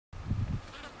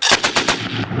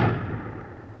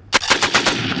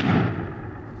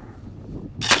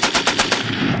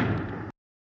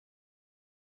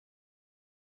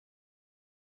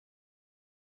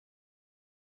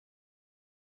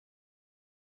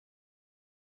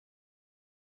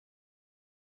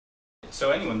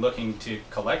So anyone looking to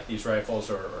collect these rifles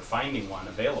or finding one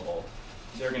available,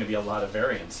 there are going to be a lot of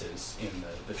variances in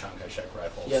the Chiang Kai-shek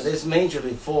rifles. Yeah, there's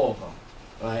majorly 4 of them,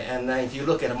 right? And if you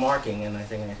look at a marking, and I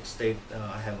think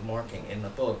I have a marking in the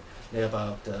book, there are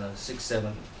about 6,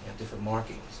 7 different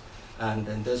markings. And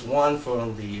then there's one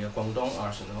from the Guangdong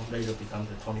arsenal, later become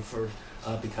the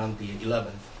 21st, become the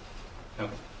 11th.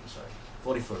 Okay. I'm sorry,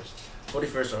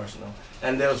 41st arsenal.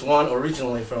 And there was one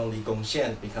originally from the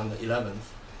Gongxian, become the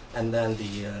 11th. And then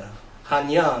the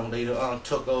Hanyang later on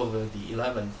took over the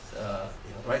 11th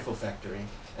rifle factory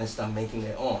and started making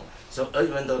their own. So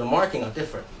even though the marking are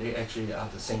different, they actually are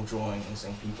the same drawing and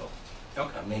same people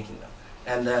making them.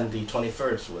 And then the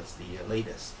 21st was the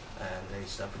latest, and they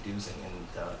start producing in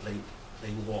the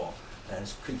late war, and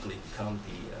it's quickly become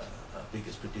the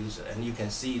biggest producer. And you can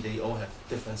see they all have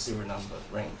different serial number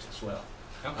range as well.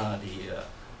 The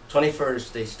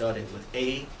 21st, they started with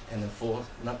A and the 4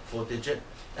 digit.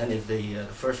 And if the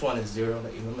first one is 0,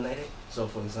 they eliminate it. So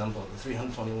for example, the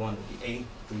 321 would be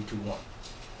A321.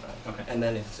 Right? Okay. And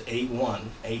then if it's A1,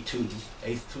 A2,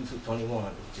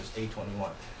 A221, it's just A21.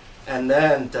 And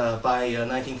then by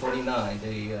 1949,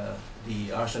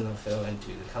 the arsenal fell into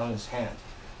the communist hand.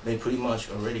 They pretty much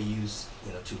already used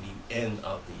to the end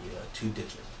of the 2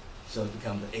 digit. So it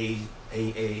becomes the A,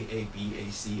 AB,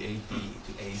 AC, AD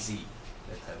to AZ,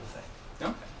 that type of thing.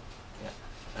 Okay. Yeah.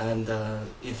 And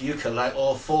if you collect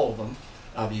all 4 of them,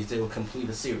 obviously they will complete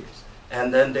a series.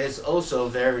 And then there's also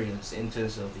variants in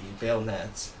terms of the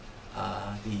bayonets.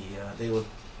 They were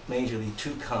majorly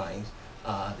 2 kinds.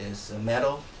 There's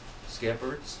metal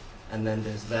scabbards, and then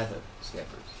there's leather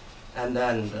scabbards. And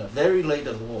then very late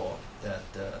in the war, that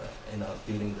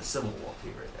during the Civil War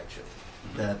period actually,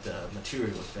 that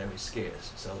material was very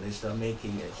scarce. So they started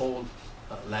making a whole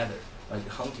leather, like a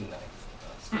hunting knife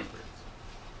scabbards.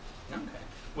 Okay.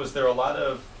 Was there a lot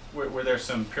of, were there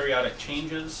some periodic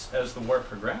changes as the war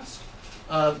progressed?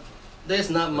 There's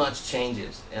not much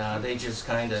changes. They just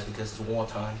kind of, because it's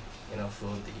wartime,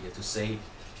 to save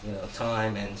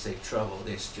time and save trouble,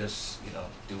 they just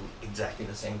do exactly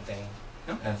the same thing.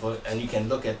 Okay. And you can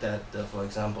look at that, for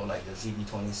example, like the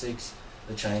ZB-26,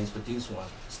 the Chinese produced one,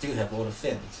 still have all the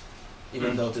fins.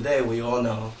 Even though today we all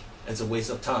know it's a waste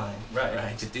of time,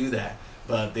 right, to do that.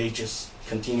 But they just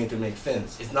continue to make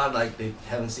fins. It's not like they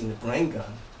haven't seen the brain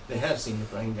gun. They have seen the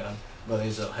brain gun, but they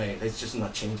say, hey, let's just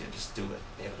not change it, just do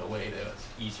it the way it is.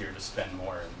 Easier to spend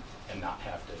more and not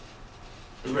have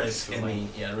to risk any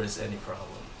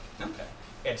problem. Okay.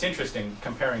 It's interesting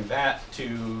comparing that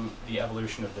to the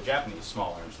evolution of the Japanese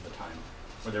small arms at the time,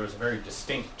 where there was a very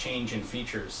distinct change in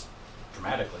features,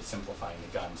 dramatically simplifying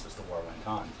the guns as the war went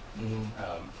on.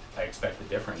 I expect the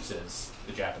difference is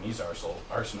the Japanese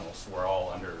arsenals were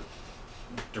all under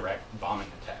direct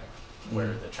bombing attack,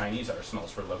 where the Chinese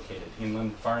arsenals were located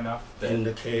inland far enough that in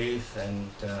the cave,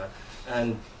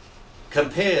 and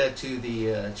compared to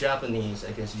the Japanese,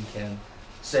 I guess you can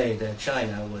say that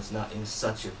China was not in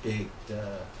such a big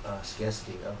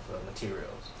scarcity of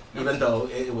materials, even though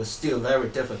it was still very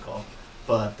difficult,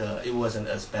 but it wasn't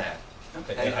as bad.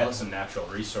 Okay, they had some natural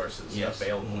resources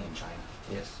available in China.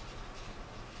 Yes.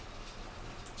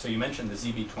 So you mentioned the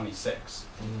ZB-26.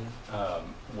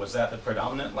 Was that the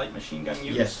predominant light machine gun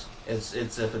used? Yes,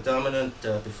 it's a predominant.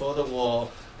 Before the war,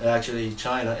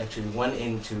 China actually went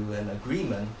into an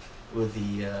agreement with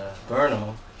the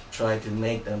Brno, tried to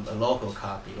make them a local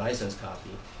copy, licensed copy,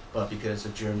 but because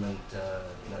of German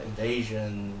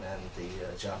invasion and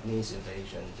the Japanese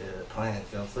invasion, the plan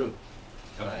fell through.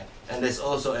 Right, and there's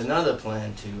also another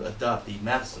plan to adopt the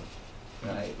Madison,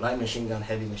 right, light machine gun,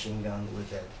 heavy machine gun with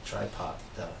that tripod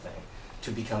thing,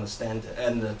 to become a standard.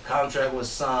 And the contract was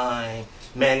signed,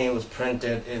 manual was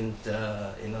printed in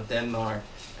Denmark,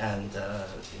 and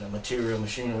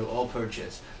machinery all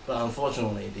purchased. But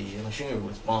unfortunately, the machinery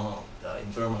was bombed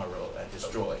in Burma Road and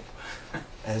destroyed,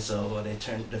 and so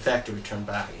the factory turned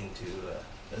back into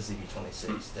the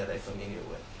ZB-26 that I'm familiar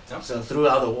with. So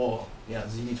throughout the war,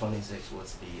 ZB-26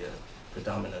 was the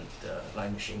predominant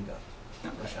light machine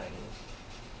gun for Chinese.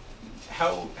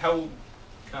 How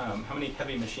many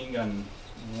heavy machine guns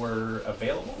were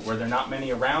available? Were there not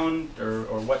many around, or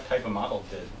what type of model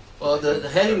did? Well, the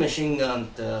heavy machine gun,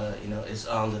 is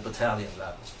on the battalion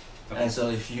level, and so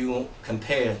if you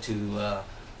compare to,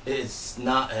 it's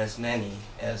not as many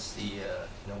as the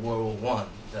World War I,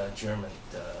 the German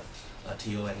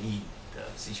TONE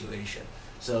situation.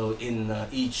 So in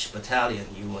each battalion,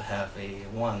 you will have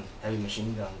one heavy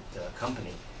machine gun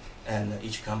company, and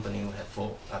each company will have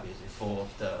four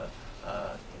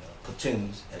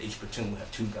platoons, and each platoon will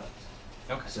have 2 guns.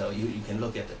 Okay. So you can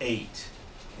look at the 8,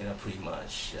 pretty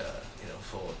much,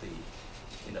 for the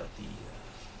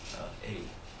a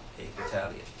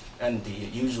battalion, and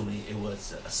usually it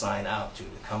was assigned out to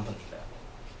the company level.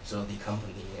 So the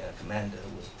company commander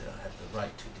would have the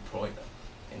right to deploy them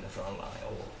in the front line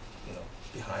or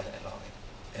behind that line,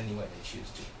 any way they choose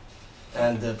to.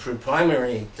 And the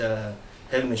primary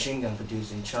heavy machine gun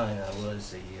produced in China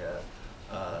was the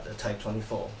Type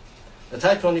 24. The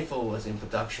Type 24 was in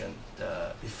production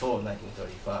before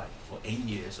 1935 for 8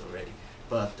 years already.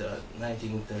 But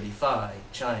 1935,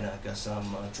 China got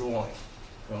some drawing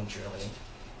from Germany,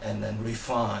 and then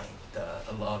refined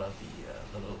a lot of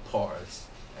the little parts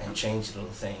and changed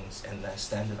little things, and then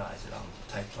standardized it on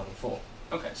Type 24.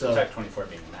 Okay, so Type 24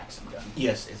 being a Maxim gun.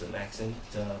 Yes, it's a Maxim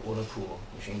water-cooled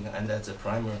machine gun, and that's the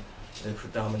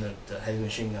predominant heavy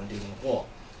machine gun during the war.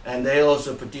 And they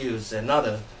also produced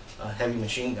another heavy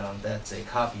machine gun that's a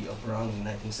copy of Browning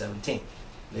 1917.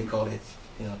 They call it,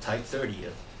 Type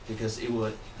 30, because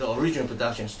the original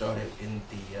production started in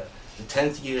the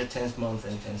 10th year, 10th month,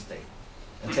 and 10th day.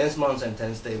 And 10th month and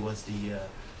 10th day was the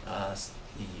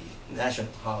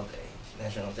national holiday,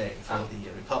 national day for the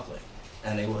Republic,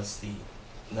 and it was the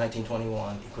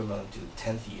 1921 equivalent to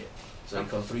 10th year, so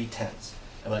it's called 3/10,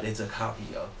 but it's a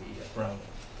copy of the Browning,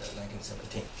 the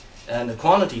 1917. And the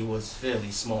quantity was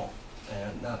fairly small,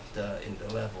 and not in the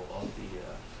level of the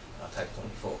Type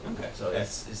 24. Okay. So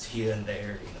it's here and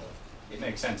there, It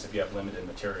makes sense if you have limited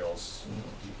materials,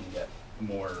 you can get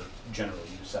more general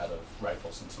use out of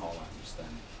rifles and small arms than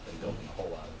building a whole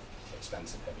lot of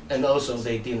expensive heavy machines. And also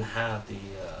they didn't have the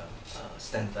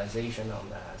standardization on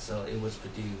that, so it was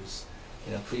produced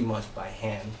pretty much by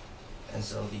hand, and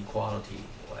so the quality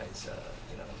was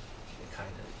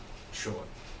kind of short.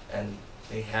 And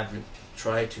they have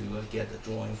tried to get the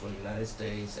drawing from the United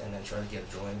States, and then try to get a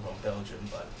drawing from Belgium,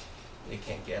 but they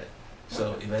can't get it.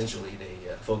 So eventually they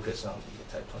focus on the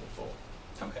Type 24.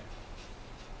 Okay.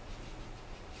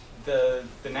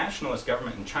 The nationalist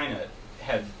government in China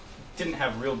didn't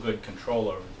have real good control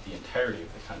over the entirety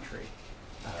of the country.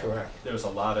 Correct. There was a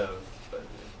lot of.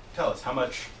 Tell us how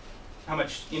much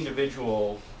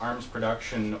individual arms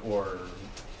production or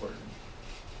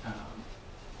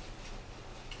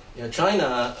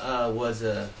China was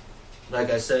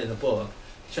like I said in the book,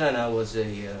 China was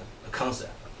a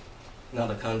concept,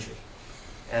 not a country,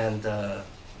 and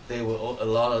there were a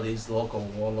lot of these local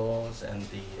warlords and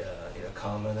the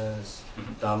communists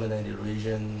dominated the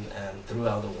region and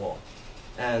throughout the war.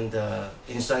 And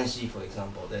in Shanxi, for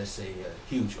example, there's a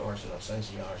huge arsenal,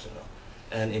 Shanxi arsenal,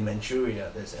 and in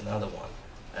Manchuria there's another one.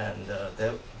 And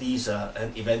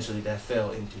and eventually that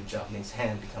fell into Japanese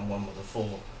hand, become one of the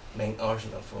 4 main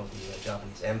arsenal for the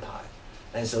Japanese Empire.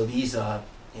 And so these are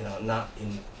not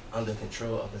under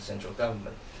control of the central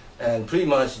government. And pretty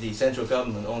much the central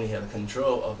government only had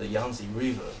control of the Yangtze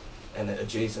River and the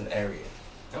adjacent area.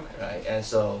 Okay. Right? And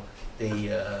so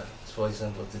for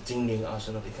example, the Jingling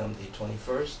arsenal became the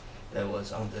 21st, that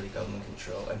was under the government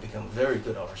control, and become a very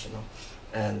good arsenal.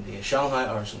 And the Shanghai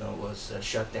arsenal was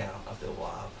shut down after a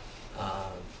while.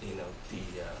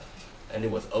 And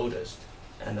it was oldest.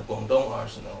 And the Guangdong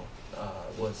arsenal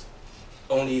was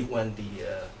only when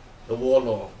the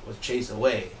warlord was chased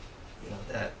away,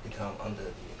 that become under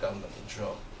the government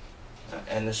control.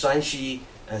 And the Shanxi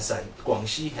and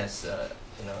Guangxi has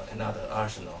another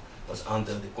arsenal, was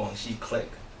under the Guangxi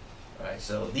clique. Right?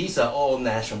 So these are all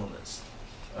nationalists.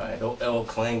 Right? They all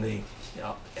claim they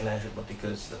national, but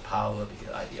because the power,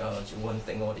 because ideology, one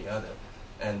thing or the other,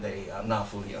 and they are not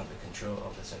fully under control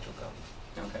of the central government.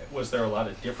 Okay. Was there a lot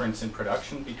of difference in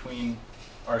production between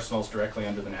arsenals directly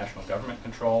under the national government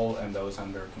control and those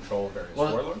under control of various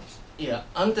warlords? Yeah,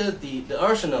 under the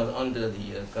arsenals under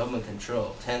the government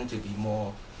control tend to be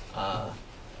more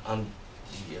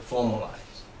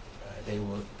formalized. Right? They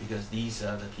were, because these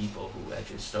are the people who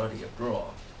actually study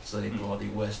abroad, so they brought the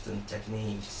Western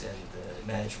techniques and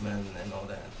management and all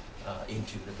that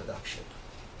into the production.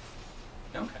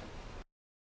 Okay.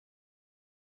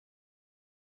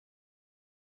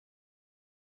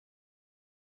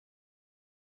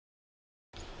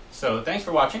 So thanks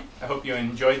for watching. I hope you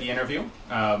enjoyed the interview.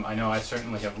 I know I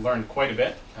certainly have learned quite a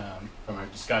bit from our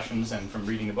discussions and from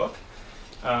reading the book.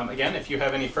 Again, if you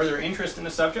have any further interest in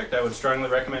the subject, I would strongly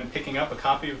recommend picking up a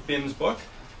copy of Bin's book.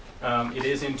 It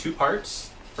is in 2 parts.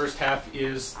 First half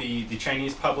is the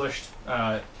Chinese published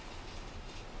part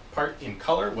in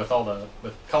color with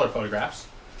color photographs,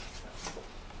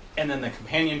 and then the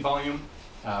companion volume,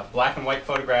 black and white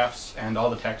photographs, and all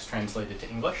the text translated to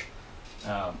English.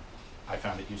 I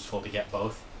found it useful to get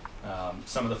both.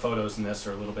 Some of the photos in this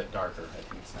are a little bit darker. I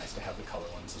think it's nice to have the color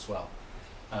ones as well.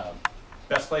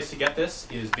 Best place to get this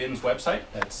is Bin's website.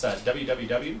 That's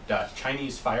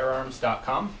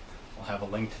www.chinesefirearms.com. I'll have a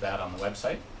link to that on the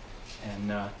website.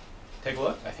 and take a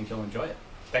look. I think you'll enjoy it.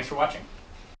 Thanks for watching.